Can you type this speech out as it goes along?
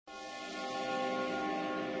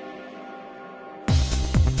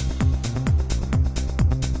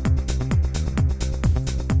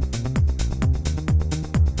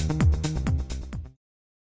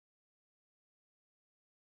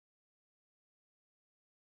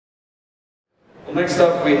Well, next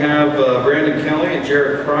up we have Branndon Kelley and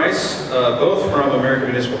Jared Price, both from American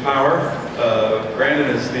Municipal Power.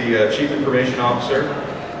 Branndon is the Chief Information Officer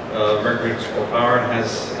of American Municipal Power and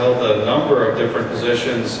has held a number of different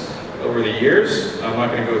positions over the years. I'm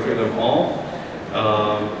not going to go through them all.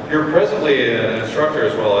 You're presently an instructor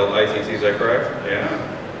as well at ITT, is that correct?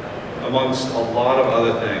 Yeah. Amongst a lot of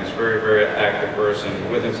other things, very, very active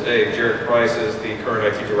person. With him today, Jared Price is the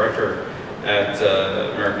current IT Director at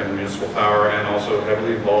American Municipal Power and also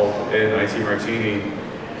heavily involved in ITMartini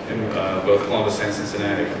in both Columbus and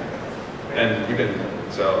Cincinnati. And you've been,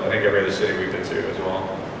 so I think every other city we've been to as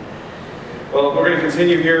well. Well, we're going to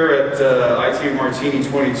continue here at ITMartini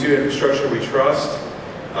 22, Infrastructure We Trust.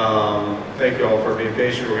 Thank you all for being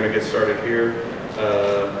patient. We're going to get started here.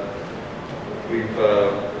 We've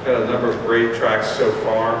had a number of great tracks so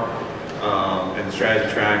far. In the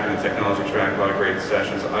strategy track and the technology track, a lot of great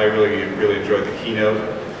sessions. I really enjoyed the keynote.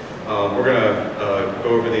 We're going to go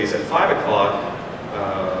over these at 5 o'clock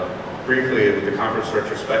briefly with the conference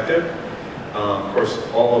retrospective. Of course,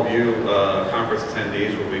 all of you conference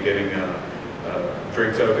attendees will be getting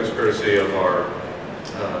drink tokens courtesy of our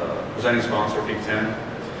presenting sponsor, Peak 10.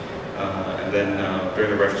 And then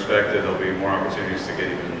during the retrospective, there'll be more opportunities to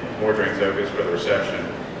get even more drink tokens for the reception.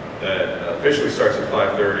 That officially starts at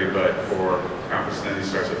 5:30, but for conference attendees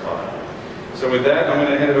starts at 5. So with that, I'm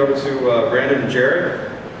going to hand it over to Branndon and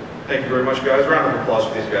Jared. Thank you very much, guys. Round of applause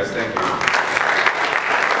for these guys. Thank you.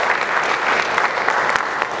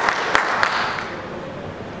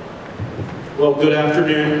 Well, good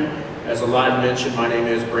afternoon. As Alad mentioned, my name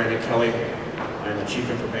is Branndon Kelley. I'm the Chief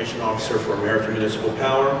Information Officer for American Municipal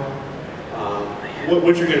Power.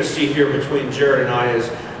 What you're going to see here between Jared and I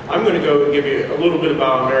is I'm going to go and give you a little bit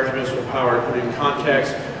about American Municipal Power to put it in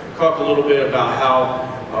context, talk a little bit about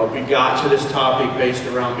how we got to this topic based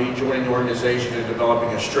around me joining the organization and developing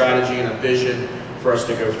a strategy and a vision for us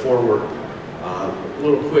to go forward. A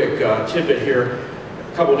little quick tidbit here.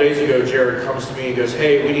 A couple of days ago, Jared comes to me and goes,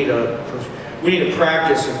 "Hey, we need to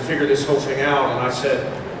practice and figure this whole thing out." And I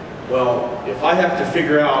said, "Well, if I have to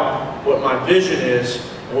figure out what my vision is,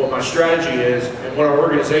 and what my strategy is, and what our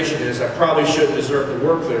organization is, I probably shouldn't deserve to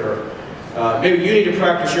work there. Maybe you need to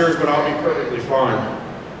practice yours, but I'll be perfectly fine."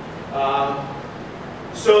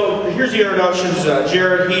 So here's the introductions.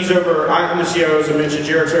 Jared, he's over, I'm the CIO as I mentioned,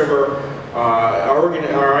 Jared's over,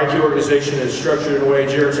 our IT organization is structured in a way,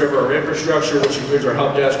 Jared's over our infrastructure, which includes our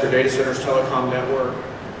help desk, our data centers, telecom network,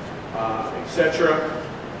 etc.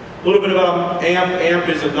 A little bit about AMP. AMP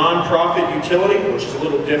is a nonprofit utility, which is a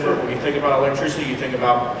little different. When you think about electricity, you think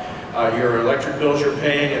about your electric bills you're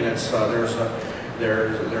paying, and it's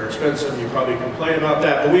they're expensive. You probably complain about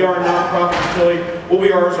that, but we are a nonprofit utility. What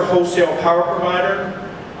we are is a wholesale power provider,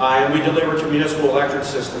 and we deliver to municipal electric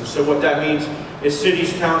systems. So what that means is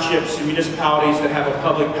cities, townships, and municipalities that have a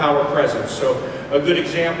public power presence. So a good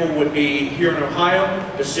example would be here in Ohio,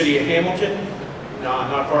 the city of Hamilton,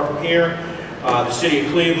 not far from here. The city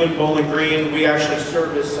of Cleveland, Bowling Green. We actually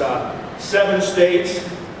service 7 states.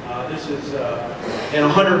 This is and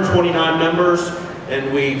 129 members,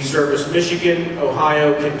 and we service Michigan,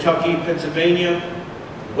 Ohio, Kentucky, Pennsylvania,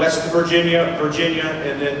 West Virginia,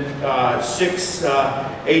 and then 6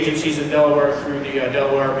 agencies in Delaware through the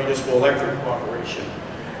Delaware Municipal Electric Corporation.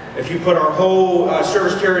 If you put our whole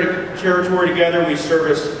service territory together, we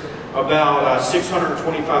service about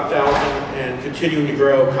 625,000 and continuing to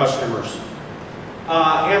grow customers.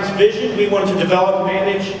 AMP's vision, we wanted to develop,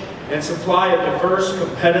 manage, and supply a diverse,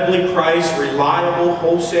 competitively priced, reliable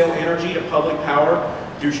wholesale energy to public power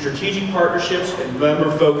through strategic partnerships and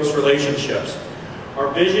member-focused relationships. Our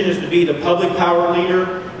vision is to be the public power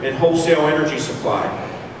leader in wholesale energy supply.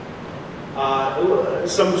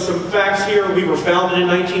 Some facts here, we were founded in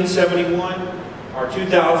 1971. Our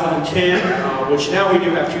 2010, which now we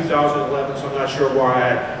do have 2011, so I'm not sure why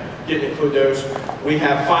I didn't include those. We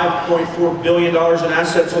have $5.4 billion in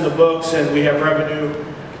assets on the books, and we have revenue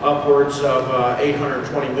upwards of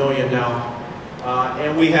 $820 million now.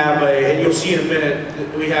 And we have and you'll see in a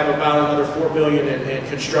minute, we have about another $4 billion in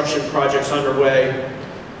construction projects underway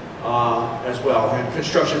as well. And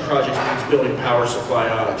construction projects means building power supply,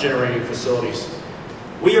 generating facilities.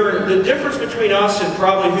 The difference between us and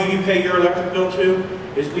probably who you pay your electric bill to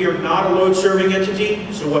is we are not a load-serving entity.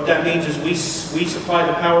 So what that means is we supply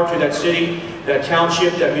the power to that city, that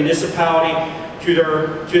township, that municipality, to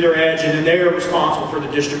their edge, and then they are responsible for the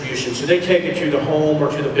distribution. So they take it to the home or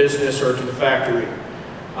to the business or to the factory.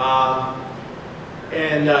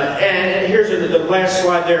 And here's the last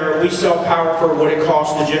slide there. We sell power for what it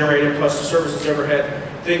costs to generate it, plus the services overhead,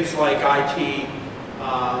 things like IT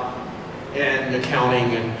and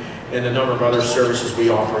accounting and the number of other services we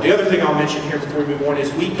offer. The other thing I'll mention here before we move on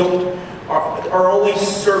is our only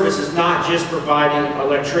service is not just providing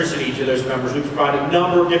electricity to those members. We provide a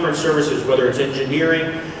number of different services, whether it's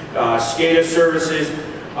engineering, SCADA services,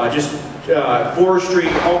 forestry,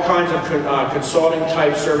 all kinds of consulting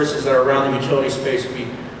type services that are around the utility space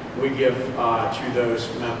we give to those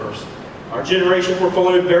members. Our generation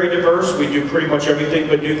portfolio is very diverse. We do pretty much everything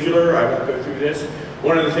but nuclear. I won't go through this.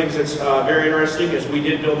 One of the things that's very interesting is we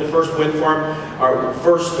did build the first wind farm, our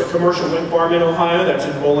first commercial wind farm in Ohio. That's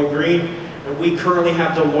in Bowling Green. And we currently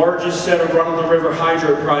have the largest set of run-on-the-river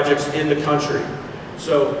hydro projects in the country.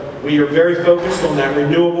 So we are very focused on that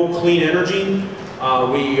renewable, clean energy.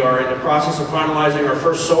 We are in the process of finalizing our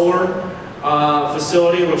first solar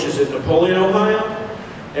facility, which is in Napoleon, Ohio,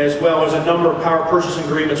 as well as a number of power purchase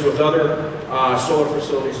agreements with other solar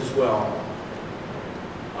facilities as well.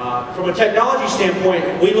 From a technology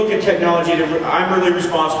standpoint, we look at technology. I'm really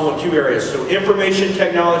responsible in two areas. So information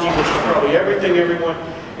technology, which is probably everything everyone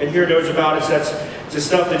in here knows about. It's the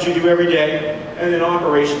stuff that you do every day. And then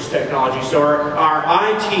operations technology. So our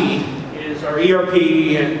IT is our ERP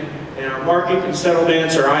and our market and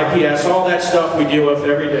settlements, our IPS, all that stuff we deal with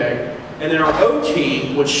every day. And then our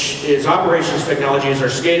OT, which is operations technology, is our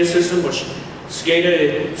SCADA system, which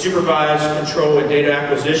SCADA supervise, control, and data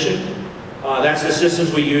acquisition. That's the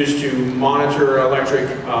systems we use to monitor electric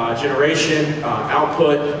generation,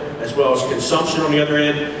 output, as well as consumption on the other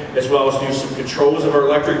end, as well as do some controls of our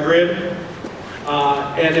electric grid.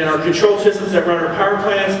 And then our control systems that run our power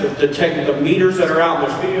plants, the meters that are out in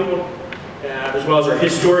the field, as well as our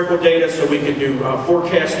historical data, so we can do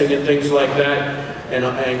forecasting and things like that,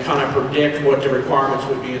 and kind of predict what the requirements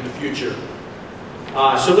would be in the future.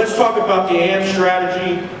 So let's talk about the AMP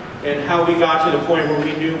strategy and how we got to the point where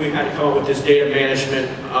we knew we had to come up with this data management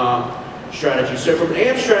strategy. So from an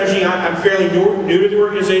AMP strategy, I'm fairly new to the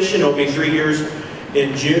organization. It'll be 3 years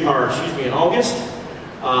in August.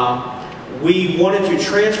 We wanted to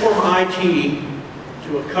transform IT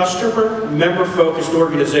to a customer, member-focused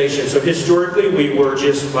organization. So historically, we were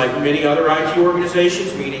just like many other IT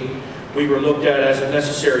organizations, meaning we were looked at as a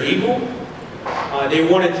necessary evil.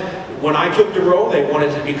 When I took the role, they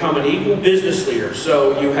wanted to become an equal business leader.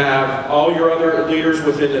 So you have all your other leaders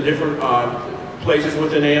within the different places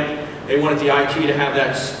within AMP. They wanted the IT to have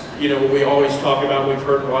that, what we always talk about, we've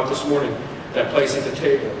heard a lot this morning, that place at the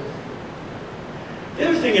table. The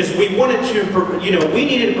other thing is we wanted to, we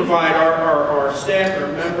needed to provide our staff,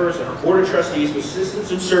 our members, and our board of trustees with systems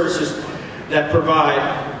and services that provide,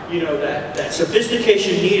 that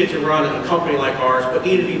sophistication needed to run a company like ours, but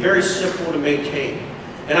needed to be very simple to maintain.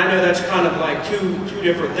 And I know that's kind of like two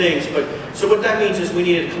different things, but so what that means is we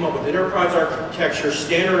needed to come up with enterprise architecture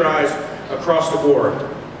standardized across the board.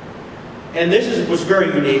 And this was very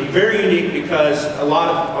unique because a lot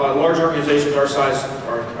of large organizations our size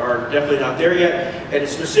are definitely not there yet. And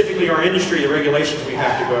it's specifically our industry, the regulations we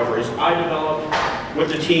have to go over. As I developed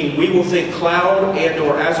with the team, we will think cloud and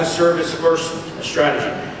or as a service first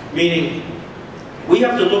strategy. Meaning, we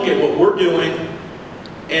have to look at what we're doing,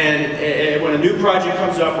 and when a new project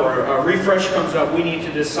comes up or a refresh comes up, we need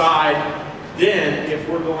to decide then if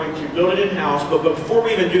we're going to build it in-house. But before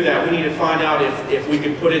we even do that, we need to find out if we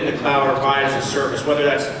can put it in the cloud or buy it as a service, whether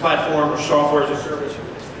that's platform or software as a service,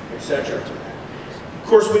 etc. Of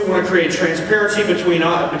course, we want to create transparency between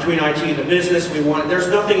IT and the business. There's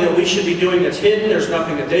nothing that we should be doing that's hidden. There's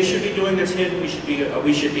nothing that they should be doing that's hidden.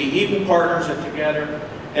 We should be equal partners and together.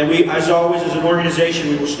 And we, as always, as an organization,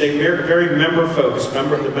 we will stay very member-focused.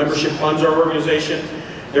 The membership funds our organization.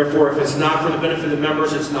 Therefore, if it's not for the benefit of the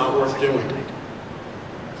members, it's not worth doing.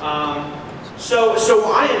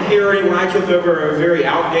 So I inherited, when I took over, a very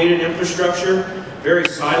outdated infrastructure, very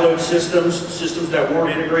siloed systems that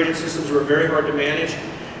weren't integrated, systems that were very hard to manage.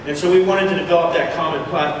 And so we wanted to develop that common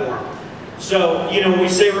platform. So, we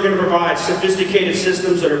say we're going to provide sophisticated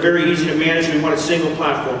systems that are very easy to manage. We want a single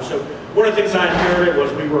platform. So one of the things I inherited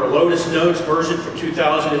was we were a Lotus Notes version from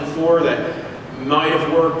 2004 that might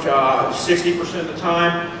have worked 60% of the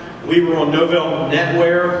time. We were on Novell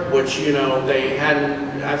NetWare, which, they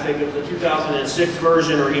hadn't, I think it was the 2006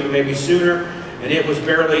 version or even maybe sooner, and it was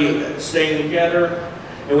barely staying together.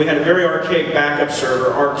 And we had a very archaic backup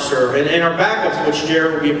server, ArcServe. And our backups, which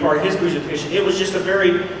Jared will be a part of his presentation, it was just a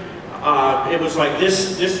very, it was like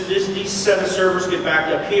these set of servers get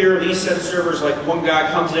backed up here. These set of servers, like one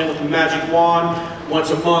guy comes in with a magic wand once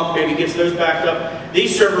a month, maybe gets those backed up.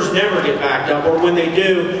 These servers never get backed up, or when they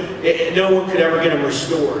do, no one could ever get them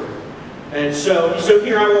restored. And so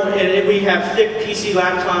here and we have thick PC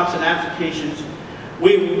laptops and applications.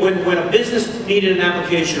 When a business needed an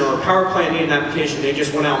application or a power plant needed an application, they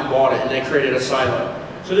just went out and bought it, and they created a silo.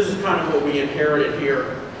 So So this is kind of what we inherited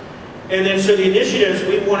here. And then so the initiatives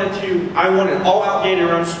I wanted all outdated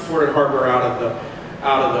or unsupported hardware out of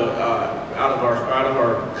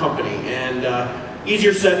our company, and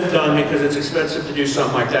easier said than done because it's expensive to do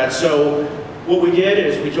something like that. So what we did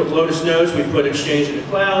is we took Lotus Notes, we put Exchange in the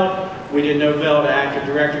cloud, we did Novell to Active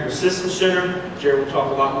Directory with System Center. Jerry will talk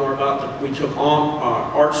a lot more about that. We took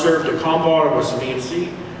ArtServe to Commvault with some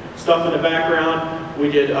EMC stuff in the background. We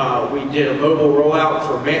did a mobile rollout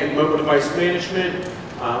for mobile device management,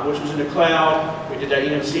 which was in the cloud. We did that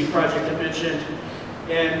EMC project I mentioned,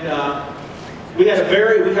 and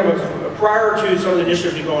prior to some of the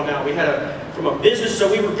initiatives we go on now, we had from a business, so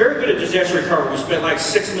we were very good at disaster recovery. We spent like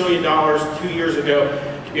 $6 million 2 years ago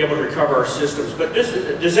to be able to recover our systems. But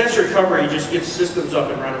disaster recovery just gets systems up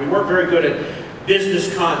and running. We weren't very good at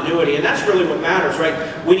business continuity, and that's really what matters,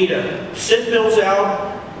 right? We need to send bills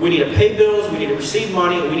out, we need to pay bills, we need to receive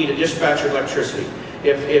money, and we need to dispatch electricity.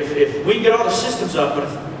 If we get all the systems up, but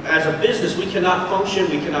as a business we cannot function,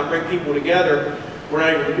 we cannot bring people together, we're not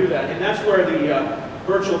able to do that. And that's where the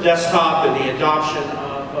virtual desktop and the adoption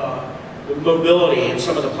of the mobility and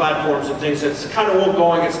some of the platforms and things that's kind of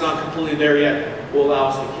ongoing, it's not completely there yet, will allow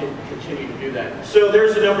us to continue to do that. So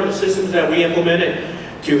there's a number of the systems that we implemented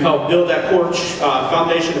to help build that core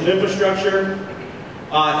foundation of infrastructure.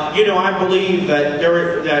 I believe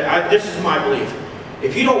this is my belief.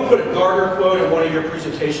 If you don't put a Gartner quote in one of your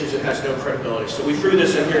presentations, it has no credibility. So we threw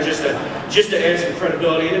this in here just to add some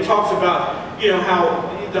credibility. And it talks about,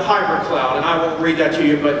 how the hybrid cloud, and I won't read that to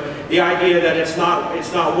you, but the idea that it's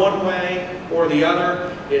not one way or the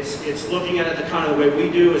other. It's looking at it the kind of the way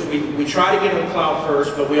we do is we try to get in the cloud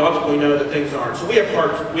first, but we ultimately know that things aren't. So we have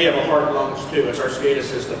a heart and lungs too. It's our SCADA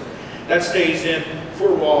system. That stays in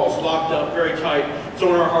 4 walls, locked up, very tight. It's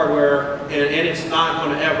on our hardware, and it's not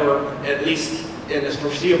going to ever, at least in this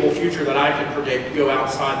foreseeable future that I can predict, go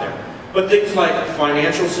outside there. But things like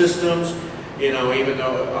financial systems, even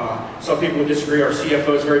though some people would disagree, our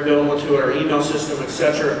CFO is very built into it, our email system,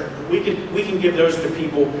 etc. We can give those to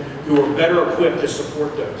people who are better equipped to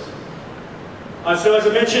support those. So as I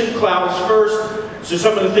mentioned, cloud is first. So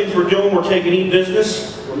some of the things we're doing, we're taking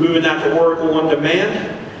e-business, we're moving that to Oracle On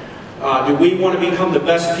Demand. Do we want to become the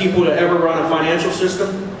best people to ever run a financial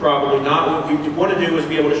system? Probably not. What we want to do is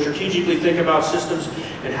be able to strategically think about systems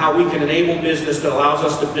and how we can enable business that allows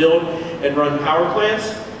us to build and run power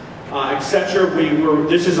plants, etc.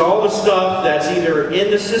 This is all the stuff that's either in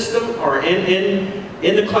the system or in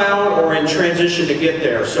the cloud or in transition to get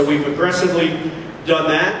there. So we've aggressively done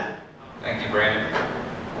that. Thank you, Brandon.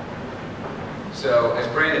 So, as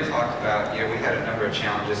Brandon talked about, we had a number of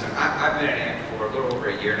challenges, and I've been at AMP for a little over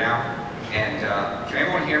a year now, and can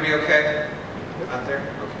everyone hear me okay? Out there?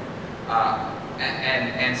 Okay.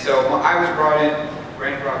 And so I was brought in,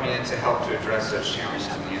 Brandon brought me in to help to address those challenges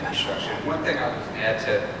in the infrastructure. And one thing I would add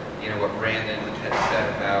to what Brandon had said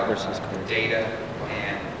about data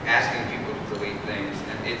and asking people to delete things,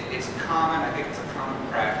 and it's common, I think it's a common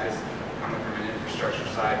practice coming from an infrastructure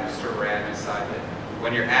side and a server admin side that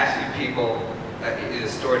when you're asking people, the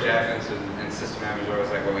storage admins and system admins are always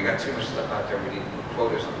like, well, we got too much stuff out there, we need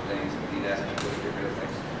quotas on things, we need to ask people to get rid of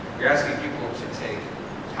things. You're asking people to take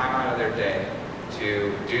time out of their day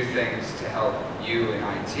to do things to help you in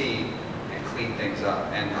IT and clean things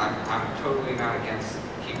up. And I'm totally not against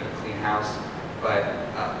keeping a clean house, but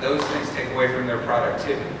those things take away from their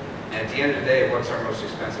productivity. And at the end of the day, what's our most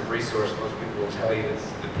expensive resource? Most people will tell you it's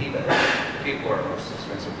the people. People are our most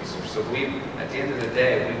expensive resource. So at the end of the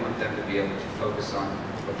day, we want them to be able to focus on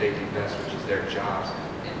what they do best, which is their jobs,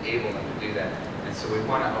 and enable them to do that. And so we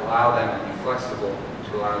want to allow them to be flexible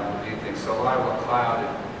to allow them to do things. So a lot of what cloud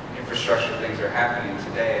and infrastructure things are happening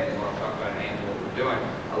today, and we'll talk about in what we're doing,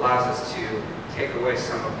 allows us to take away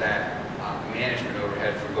some of that management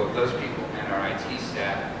overhead from both those people and our IT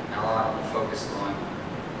staff, and allow them to focus on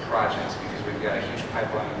projects, because we've got a huge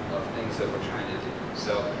pipeline of things that we're trying to do.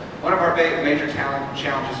 So one of our major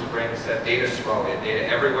challenges, as Brandon said, data sprawl. We had data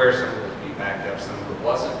everywhere. Some of it was being backed up, some of it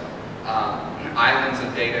wasn't. Islands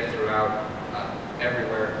of data throughout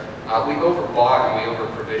everywhere. We overbought and we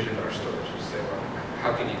over-provisioned our storage. You say, well,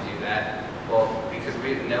 how can you do that? Well, because we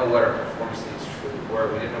didn't know what our performance needs truly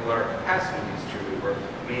were. We didn't know what our capacity needs truly were,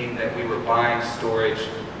 meaning that we were buying storage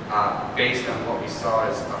based on what we saw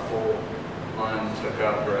as a full LUN took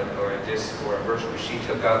up, or a disk or a virtual machine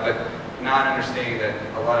took up, but not understanding that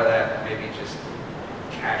a lot of that may be just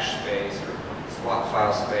cache space or swap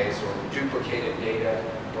file space or duplicated data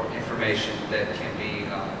or information that can be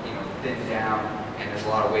thinned down, and there's a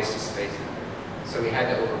lot of wasted space in there. So we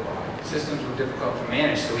had to overbuy. Systems were difficult to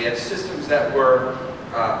manage, so we had systems that were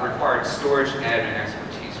required storage and admin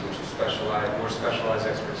expertise, which is more specialized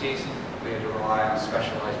expertise. We had to rely on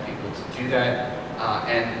specialized people to do that.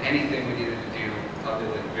 And anything we needed to do other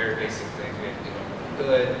than very basic things, we had to do under the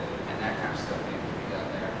hood, and that kind of stuff needed to be done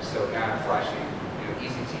there. So now I'm flashing,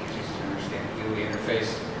 easy to use, easy to understand GUI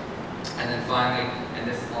interface. And then finally, and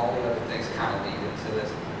this all the other things kind of lead into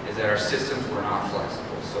this, is that our systems were not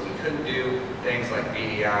flexible. So we couldn't do things like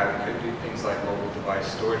BDI, we couldn't do things like mobile device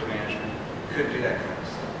storage management, we couldn't do that kind of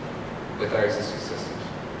stuff with our existing systems.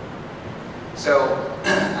 So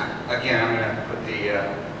again, I'm going to put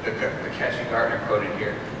the catchy Gartner quote in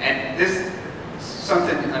here. And this,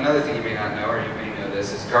 another thing you may not know, or you may know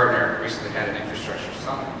this, is Gartner recently had an infrastructure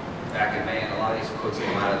summit back in May, and a lot of these quotes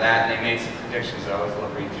came out of that, and they made some predictions. I always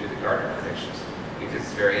love reading through the Gartner predictions because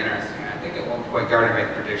it's very interesting. And I think at one point Gartner made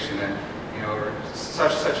the prediction that, over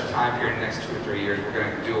such a time period, in the next 2 or 3 years, we're going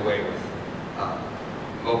to do away with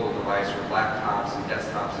mobile device or laptops and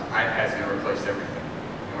desktops, and iPads are going to replace everything,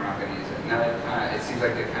 and we're not going to use it. Now it seems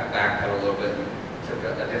like they kind of backpedaled a little bit and took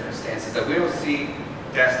a different stance. Is that we don't see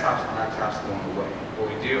desktops and laptops going away. What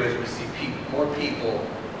we do is we see more people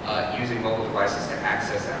using mobile devices to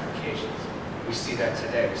access applications. We see that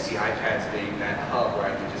today. We see iPads being that hub where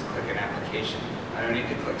I can just click an application. I don't need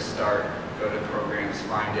to click start, go to programs,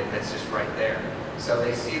 find it. That's just right there. So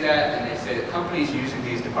they see that, and they say that companies using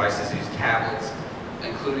these devices, these tablets,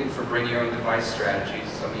 including for bring your own device strategies,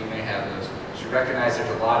 some of you may have those, should recognize there's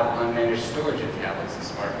a lot of unmanaged storage in tablets and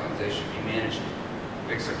smartphones. They should be managed.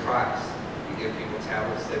 Big surprise. You give people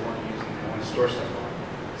tablets they want to use and they want to store stuff on.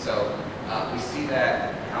 So we see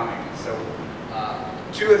that coming. So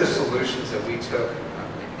two of the solutions that we took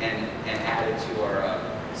and added to our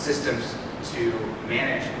systems to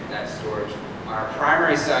manage that storage. On our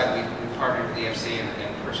primary side, we partnered with EMC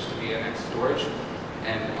and purchased a VMX storage.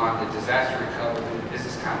 And on the disaster recovery,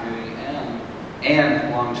 business continuity,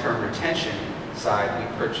 and long-term retention side,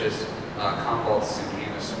 we purchased Commvault's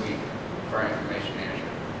Syncana suite for our information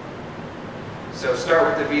management. So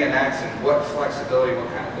start with the VNX and what flexibility, what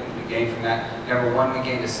kind of things we gained from that. Number one, we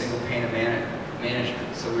gained a single pane of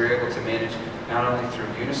management. So we were able to manage not only through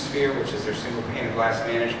Unisphere, which is their single pane of glass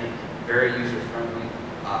management, very user-friendly.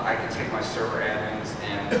 I could take my server admins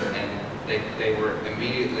and they were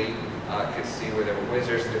immediately could see where there were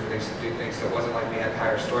wizards and different things to do things. So it wasn't like we had to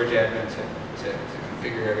hire a storage admin to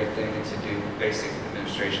configure everything and to do basic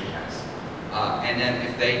administration tasks. And then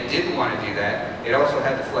if they didn't want to do that, it also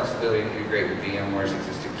had the flexibility to integrate with VMware's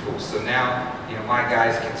existing tools. So now, my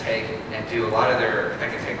guys can take and do a lot of I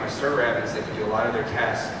can take my server admins, they can do a lot of their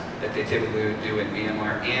tasks that they typically would do in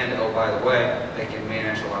VMware, and oh, by the way, they can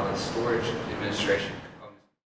manage a lot of the storage administration.